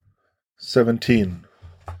17.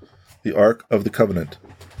 The Ark of the Covenant.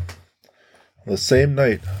 The same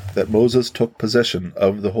night that Moses took possession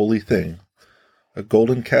of the holy thing, a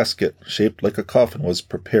golden casket shaped like a coffin was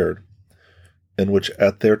prepared, in which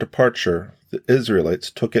at their departure the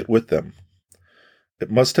Israelites took it with them.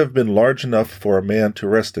 It must have been large enough for a man to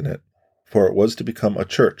rest in it, for it was to become a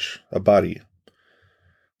church, a body.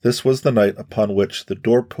 This was the night upon which the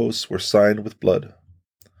doorposts were signed with blood.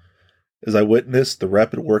 As I witnessed the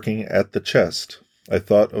rapid working at the chest, I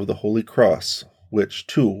thought of the Holy Cross, which,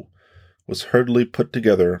 too, was hurriedly put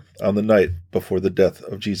together on the night before the death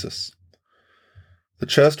of Jesus. The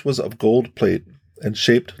chest was of gold plate and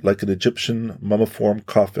shaped like an Egyptian mummiform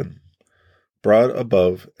coffin, broad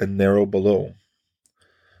above and narrow below.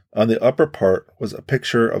 On the upper part was a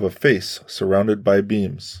picture of a face surrounded by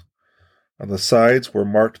beams. On the sides were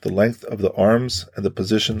marked the length of the arms and the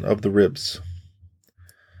position of the ribs.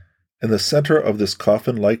 In the center of this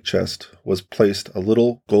coffin-like chest was placed a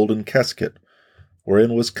little golden casket,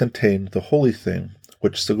 wherein was contained the holy thing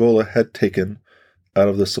which Sagola had taken out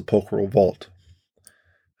of the sepulchral vault.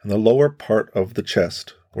 In the lower part of the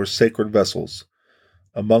chest were sacred vessels,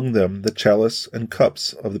 among them the chalice and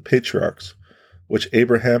cups of the patriarchs, which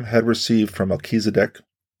Abraham had received from Melchizedek,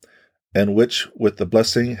 and which with the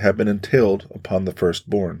blessing had been entailed upon the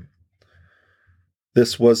firstborn.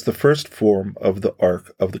 This was the first form of the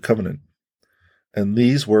Ark of the Covenant, and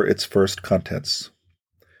these were its first contents.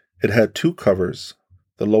 It had two covers,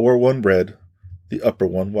 the lower one red, the upper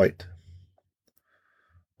one white.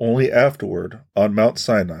 Only afterward, on Mount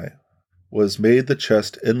Sinai, was made the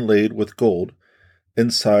chest inlaid with gold,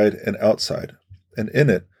 inside and outside, and in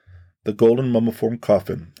it the golden mummiform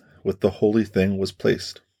coffin with the holy thing was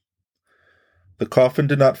placed. The coffin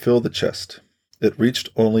did not fill the chest. It reached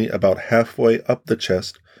only about halfway up the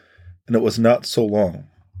chest, and it was not so long,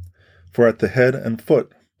 for at the head and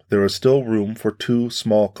foot there was still room for two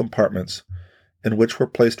small compartments, in which were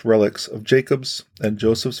placed relics of Jacob's and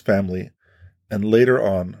Joseph's family, and later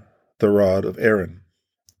on the rod of Aaron.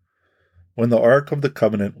 When the Ark of the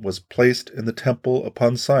Covenant was placed in the temple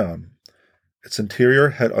upon Sion, its interior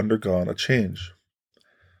had undergone a change.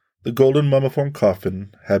 The golden mummiform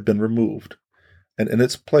coffin had been removed, and in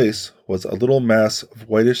its place was a little mass of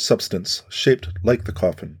whitish substance shaped like the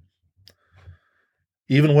coffin.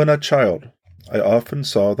 Even when a child, I often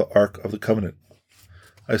saw the Ark of the Covenant.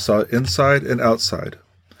 I saw it inside and outside,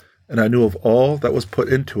 and I knew of all that was put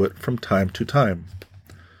into it from time to time.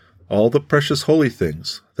 All the precious holy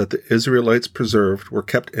things that the Israelites preserved were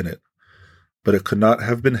kept in it, but it could not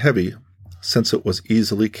have been heavy, since it was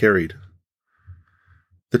easily carried.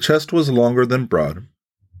 The chest was longer than broad,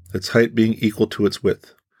 its height being equal to its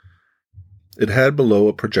width. It had below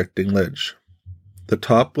a projecting ledge. The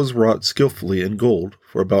top was wrought skillfully in gold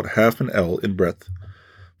for about half an ell in breadth.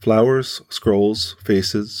 Flowers, scrolls,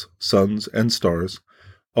 faces, suns, and stars,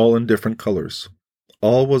 all in different colors.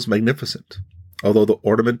 All was magnificent, although the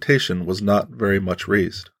ornamentation was not very much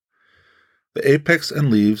raised. The apex and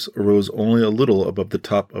leaves arose only a little above the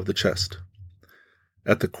top of the chest.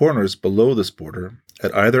 At the corners below this border,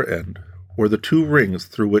 at either end, were the two rings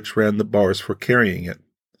through which ran the bars for carrying it.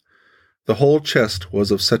 The whole chest was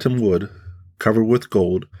of setim wood, covered with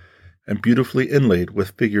gold, and beautifully inlaid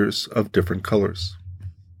with figures of different colors.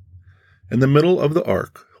 In the middle of the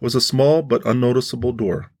ark was a small but unnoticeable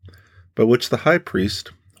door, by which the high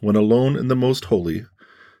priest, when alone in the most holy,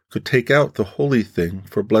 could take out the holy thing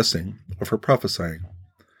for blessing or for prophesying.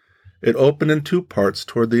 It opened in two parts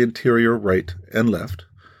toward the interior right and left,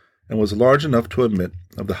 and was large enough to admit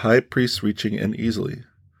of the high priest reaching in easily.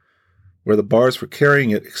 Where the bars for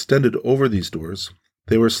carrying it extended over these doors,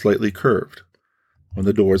 they were slightly curved. When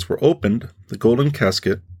the doors were opened, the golden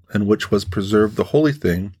casket, in which was preserved the holy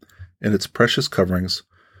thing and its precious coverings,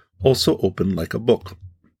 also opened like a book.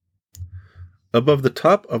 Above the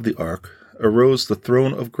top of the ark arose the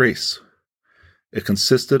throne of grace. It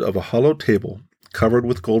consisted of a hollow table covered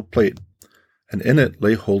with gold plate, and in it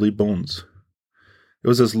lay holy bones. It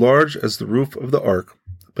was as large as the roof of the ark,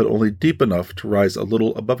 but only deep enough to rise a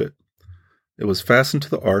little above it. It was fastened to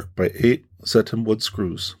the ark by 8 setim wood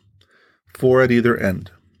screws, 4 at either end.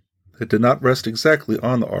 It did not rest exactly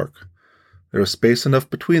on the ark. There was space enough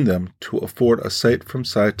between them to afford a sight from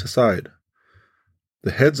side to side.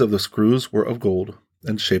 The heads of the screws were of gold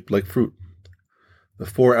and shaped like fruit. The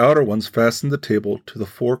 4 outer ones fastened the table to the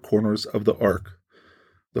 4 corners of the ark.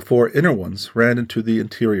 The 4 inner ones ran into the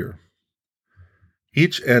interior.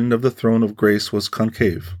 Each end of the throne of grace was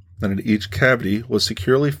concave, and in each cavity was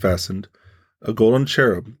securely fastened a golden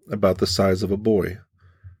cherub about the size of a boy.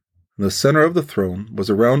 In the center of the throne was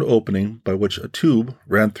a round opening by which a tube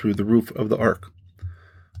ran through the roof of the ark.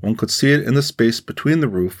 One could see it in the space between the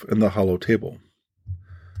roof and the hollow table.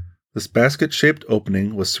 This basket-shaped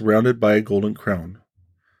opening was surrounded by a golden crown.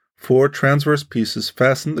 4 transverse pieces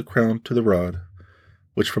fastened the crown to the rod,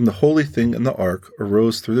 which from the holy thing in the ark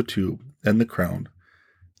arose through the tube and the crown,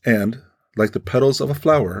 and, like the petals of a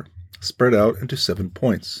flower, spread out into 7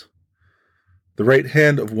 points. The right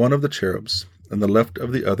hand of one of the cherubs and the left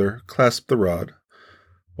of the other clasped the rod,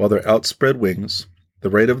 while their outspread wings, the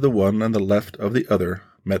right of the one and the left of the other,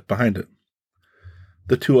 met behind it.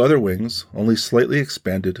 The 2 other wings, only slightly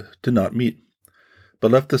expanded, did not meet,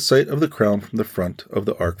 but left the sight of the crown from the front of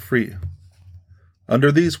the ark free.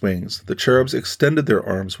 Under these wings, the cherubs extended their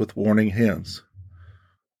arms with warning hands.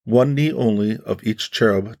 1 knee only of each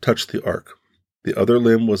cherub touched the ark. The other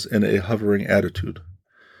limb was in a hovering attitude.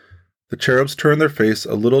 The cherubs turned their face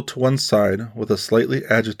a little to one side with a slightly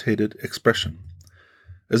agitated expression,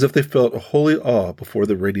 as if they felt a holy awe before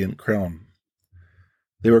the radiant crown.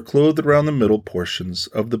 They were clothed around the middle portions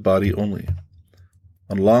of the body only.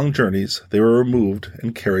 On long journeys they were removed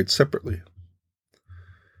and carried separately.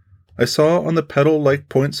 I saw on the petal-like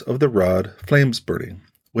points of the rod flames burning,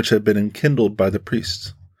 which had been enkindled by the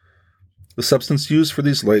priests. The substance used for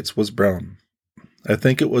these lights was brown. I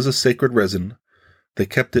think it was a sacred resin. They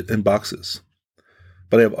kept it in boxes.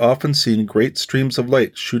 But I have often seen great streams of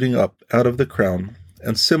light shooting up out of the crown,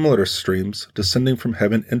 and similar streams descending from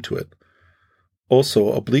heaven into it.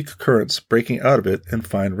 Also oblique currents breaking out of it in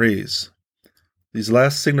fine rays. These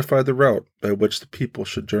last signify the route by which the people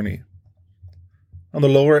should journey. On the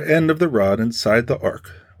lower end of the rod inside the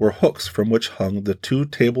ark were hooks from which hung the 2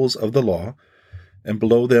 tables of the law, and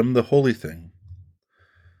below them the holy thing.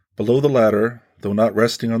 Below the latter, though not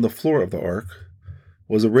resting on the floor of the ark,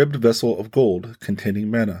 was a ribbed vessel of gold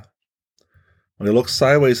containing manna. When I looked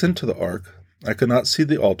sideways into the ark, I could not see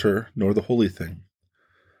the altar nor the holy thing.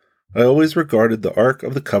 I always regarded the Ark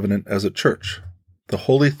of the Covenant as a church, the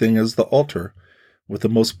holy thing as the altar with the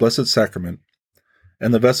most blessed sacrament,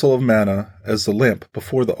 and the vessel of manna as the lamp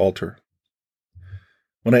before the altar.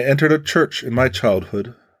 When I entered a church in my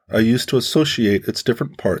childhood, I used to associate its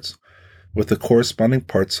different parts with the corresponding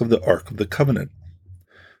parts of the Ark of the Covenant.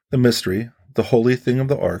 The mystery, the holy thing of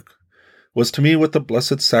the ark, was to me what the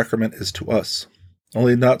blessed sacrament is to us,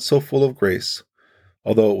 only not so full of grace,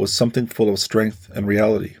 although it was something full of strength and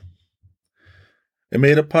reality. It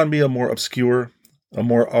made upon me a more obscure, a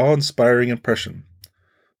more awe-inspiring impression,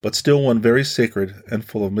 but still one very sacred and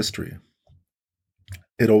full of mystery.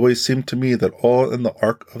 It always seemed to me that all in the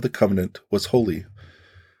Ark of the Covenant was holy,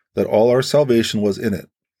 that all our salvation was in it,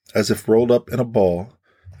 as if rolled up in a ball,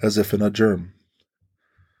 as if in a germ.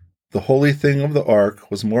 The holy thing of the ark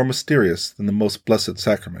was more mysterious than the most blessed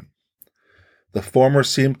sacrament. The former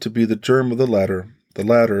seemed to be the germ of the latter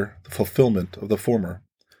the fulfillment of the former.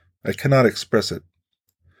 I cannot express it.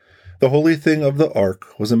 The holy thing of the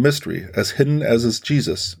ark was a mystery as hidden as is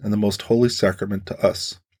Jesus in the most holy sacrament to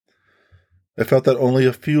us. I felt that only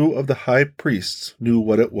a few of the high priests knew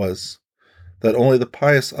what it was, that only the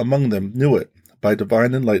pious among them knew it by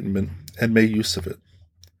divine enlightenment and made use of it.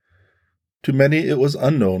 To many it was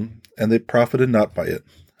unknown, and they profited not by it,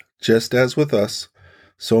 just as with us,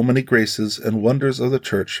 so many graces and wonders of the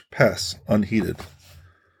Church pass unheeded.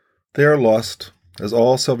 They are lost, as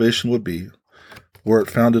all salvation would be, were it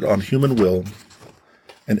founded on human will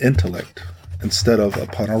and intellect instead of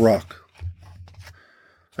upon a rock.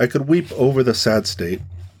 I could weep over the sad state,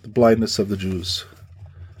 the blindness of the Jews.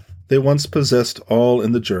 They once possessed all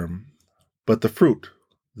in the germ, but the fruit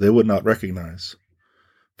they would not recognize.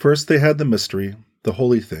 First they had the mystery, the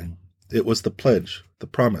holy thing. It was the pledge, the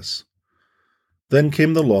promise. Then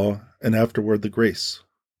came the law, and afterward the grace.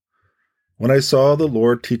 When I saw the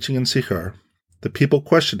Lord teaching in Sychar, the people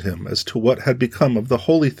questioned him as to what had become of the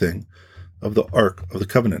holy thing of the Ark of the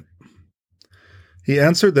Covenant. He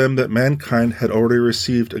answered them that mankind had already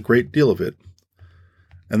received a great deal of it,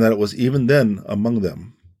 and that it was even then among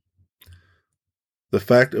them. The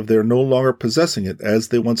fact of their no longer possessing it as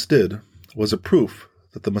they once did was a proof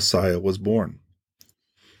that the Messiah was born.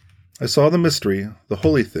 I saw the mystery, the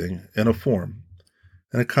holy thing, in a form,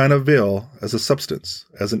 and a kind of veil as a substance,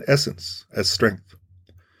 as an essence, as strength.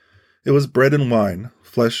 It was bread and wine,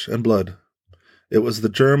 flesh and blood. It was the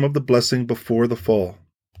germ of the blessing before the fall.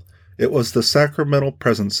 It was the sacramental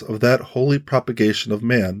presence of that holy propagation of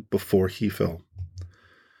man before he fell.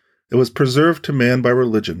 It was preserved to man by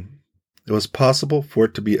religion. It was possible for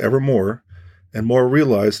it to be ever more, and more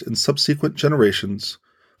realized in subsequent generations,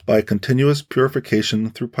 by a continuous purification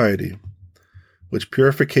through piety, which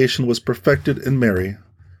purification was perfected in Mary,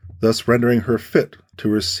 thus rendering her fit to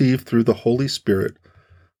receive through the Holy Spirit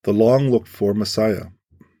the long-looked-for Messiah.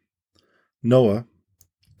 Noah,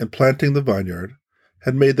 and planting the vineyard,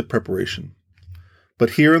 had made the preparation.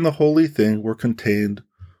 But here in the holy thing were contained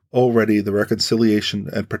already the reconciliation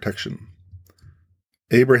and protection.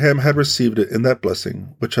 Abraham had received it in that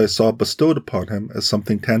blessing which I saw bestowed upon him as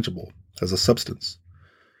something tangible, as a substance.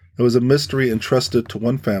 It was a mystery entrusted to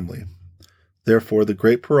one family, therefore the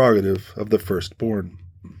great prerogative of the firstborn.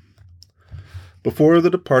 Before the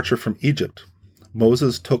departure from Egypt,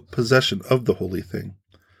 Moses took possession of the holy thing.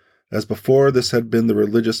 As before this had been the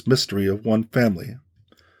religious mystery of one family,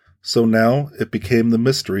 so now it became the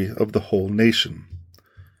mystery of the whole nation.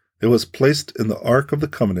 It was placed in the Ark of the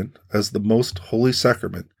Covenant as the most holy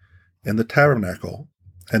sacrament in the tabernacle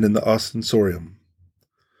and in the ostensorium.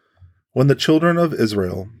 When the children of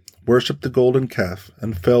Israel worshipped the golden calf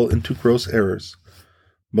and fell into gross errors,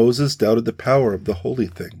 Moses doubted the power of the holy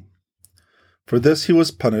thing. For this he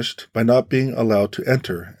was punished by not being allowed to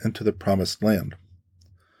enter into the promised land.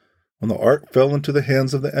 When the ark fell into the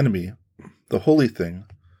hands of the enemy, the holy thing,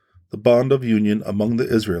 the bond of union among the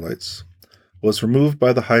Israelites, was removed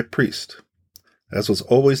by the high priest, as was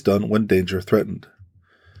always done when danger threatened.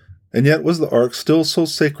 And yet was the ark still so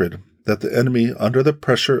sacred that the enemy, under the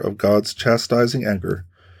pressure of God's chastising anger,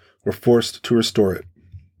 were forced to restore it.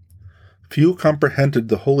 Few comprehended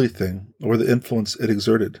the holy thing or the influence it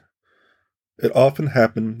exerted. It often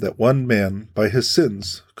happened that one man, by his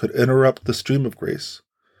sins, could interrupt the stream of grace,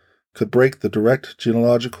 could break the direct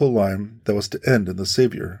genealogical line that was to end in the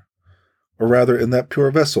Savior, or rather in that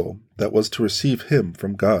pure vessel that was to receive him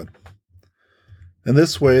from God. In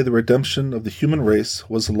this way the redemption of the human race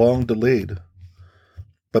was long delayed,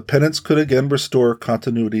 but penance could again restore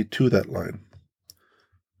continuity to that line.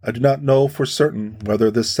 I do not know for certain whether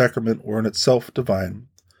this sacrament were in itself divine,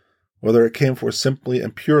 whether it came for simply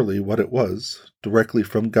and purely what it was, directly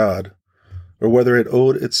from God, or whether it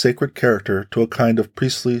owed its sacred character to a kind of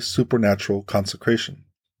priestly supernatural consecration.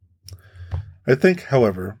 I think,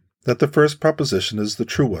 however, that the first proposition is the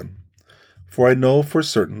true one, for I know for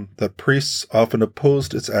certain that priests often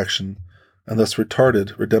opposed its action and thus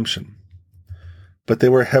retarded redemption. But they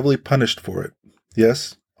were heavily punished for it,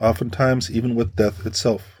 yes, oftentimes even with death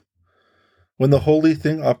itself. When the holy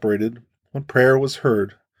thing operated, when prayer was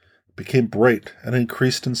heard, it became bright and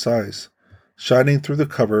increased in size, shining through the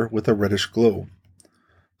cover with a reddish glow.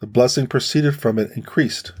 The blessing proceeded from it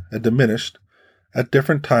increased and diminished at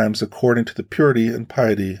different times according to the purity and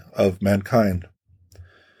piety of mankind.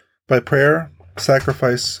 By prayer,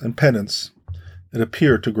 sacrifice, and penance, it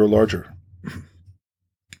appeared to grow larger.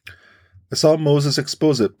 I saw Moses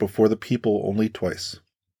expose it before the people only twice,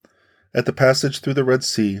 at the passage through the Red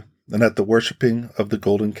Sea and at the worshipping of the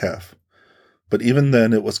golden calf, but even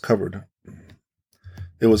then it was covered.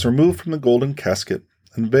 It was removed from the golden casket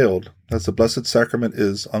and veiled, as the Blessed Sacrament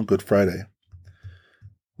is on Good Friday.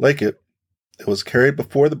 Like it was carried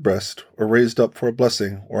before the breast or raised up for a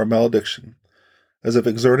blessing or a malediction, as if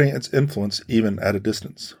exerting its influence even at a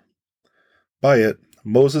distance. By it,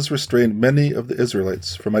 Moses restrained many of the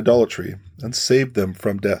Israelites from idolatry and saved them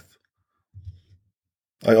from death.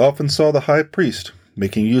 I often saw the high priest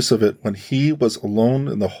making use of it when he was alone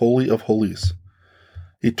in the Holy of Holies.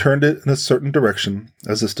 He turned it in a certain direction,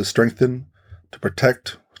 as is to strengthen, to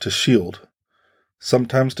protect, to shield,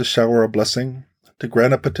 sometimes to shower a blessing, to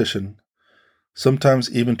grant a petition,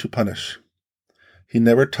 sometimes even to punish. He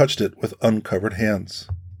never touched it with uncovered hands.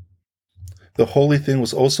 The holy thing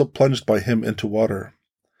was also plunged by him into water.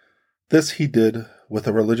 This he did with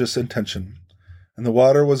a religious intention, and the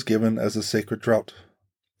water was given as a sacred draught.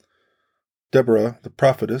 Deborah, the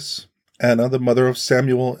prophetess, Anna, the mother of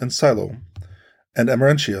Samuel and Silo, and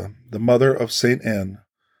Emmerich, the mother of Saint Anne,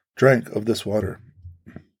 drank of this water.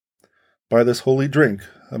 By this holy drink,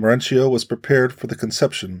 Emmerich was prepared for the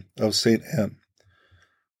conception of Saint Anne.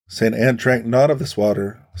 Saint Anne drank not of this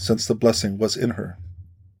water, since the blessing was in her.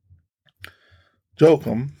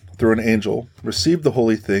 Joachim, through an angel, received the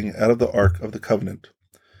holy thing out of the Ark of the Covenant,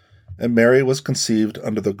 and Mary was conceived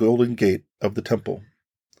under the golden gate of the temple.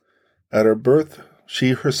 At her birth,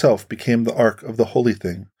 she herself became the Ark of the holy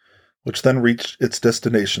thing, which then reached its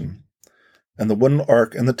destination, and the wooden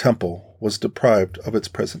ark in the temple was deprived of its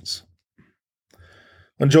presence.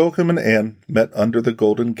 When Joachim and Anne met under the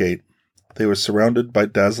golden gate, they were surrounded by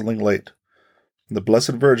dazzling light, and the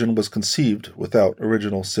Blessed Virgin was conceived without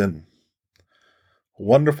original sin. A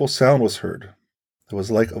wonderful sound was heard. It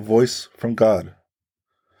was like a voice from God.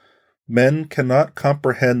 Men cannot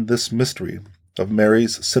comprehend this mystery of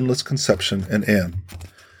Mary's sinless conception in Anne.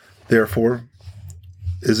 Therefore,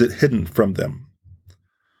 is it hidden from them.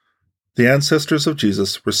 The ancestors of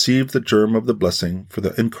Jesus received the germ of the blessing for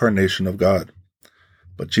the incarnation of God.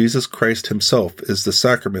 But Jesus Christ himself is the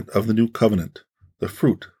sacrament of the new covenant, the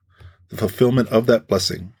fruit, the fulfillment of that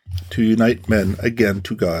blessing, to unite men again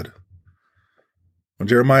to God. When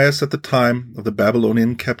Jeremiah, at the time of the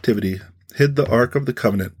Babylonian captivity, hid the Ark of the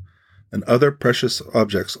Covenant and other precious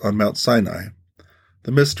objects on Mount Sinai,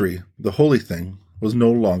 the mystery, the holy thing, was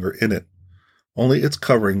no longer in it. Only its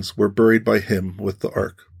coverings were buried by him with the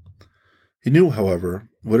ark. He knew, however,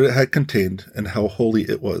 what it had contained and how holy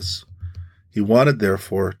it was. He wanted,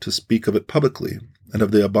 therefore, to speak of it publicly and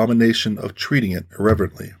of the abomination of treating it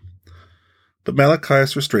irreverently. But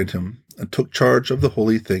Malachias restrained him and took charge of the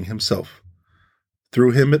holy thing himself.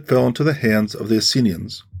 Through him it fell into the hands of the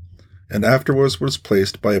Essenes, and afterwards was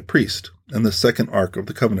placed by a priest in the second ark of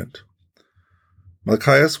the covenant.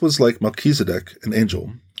 Malachias was like Melchizedek, an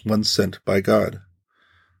angel, one sent by God.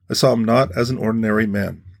 I saw him not as an ordinary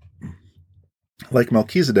man. Like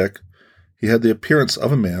Melchizedek, he had the appearance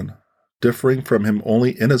of a man, differing from him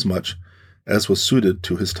only inasmuch as was suited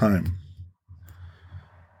to his time.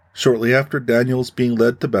 Shortly after Daniel's being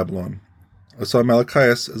led to Babylon, I saw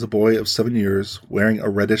Malachias as a boy of 7 years, wearing a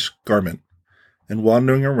reddish garment, and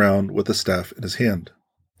wandering around with a staff in his hand.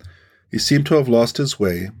 He seemed to have lost his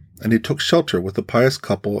way, and he took shelter with a pious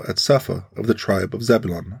couple at Sapha of the tribe of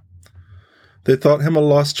Zebulun. They thought him a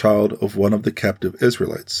lost child of one of the captive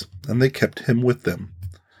Israelites, and they kept him with them.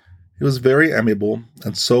 He was very amiable,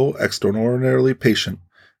 and so extraordinarily patient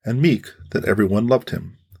and meek that everyone loved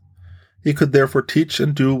him. He could therefore teach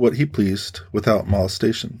and do what he pleased without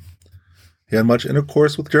molestation. He had much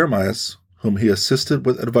intercourse with Jeremiah, whom he assisted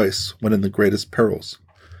with advice when in the greatest perils.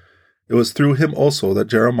 It was through him also that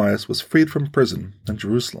Jeremiah was freed from prison in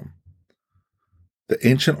Jerusalem. The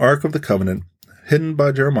ancient Ark of the Covenant, hidden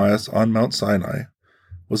by Jeremiah on Mount Sinai,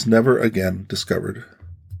 was never again discovered.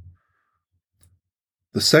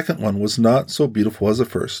 The second one was not so beautiful as the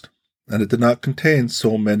first, and it did not contain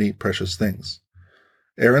so many precious things.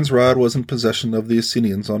 Aaron's rod was in possession of the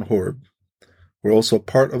Essenes on Horeb, where also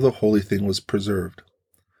part of the holy thing was preserved.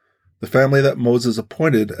 The family that Moses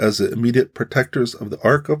appointed as the immediate protectors of the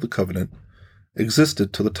Ark of the Covenant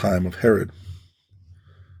existed till the time of Herod.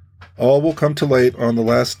 All will come to light on the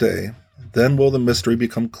last day. Then will the mystery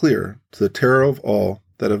become clear to the terror of all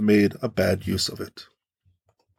that have made a bad use of it.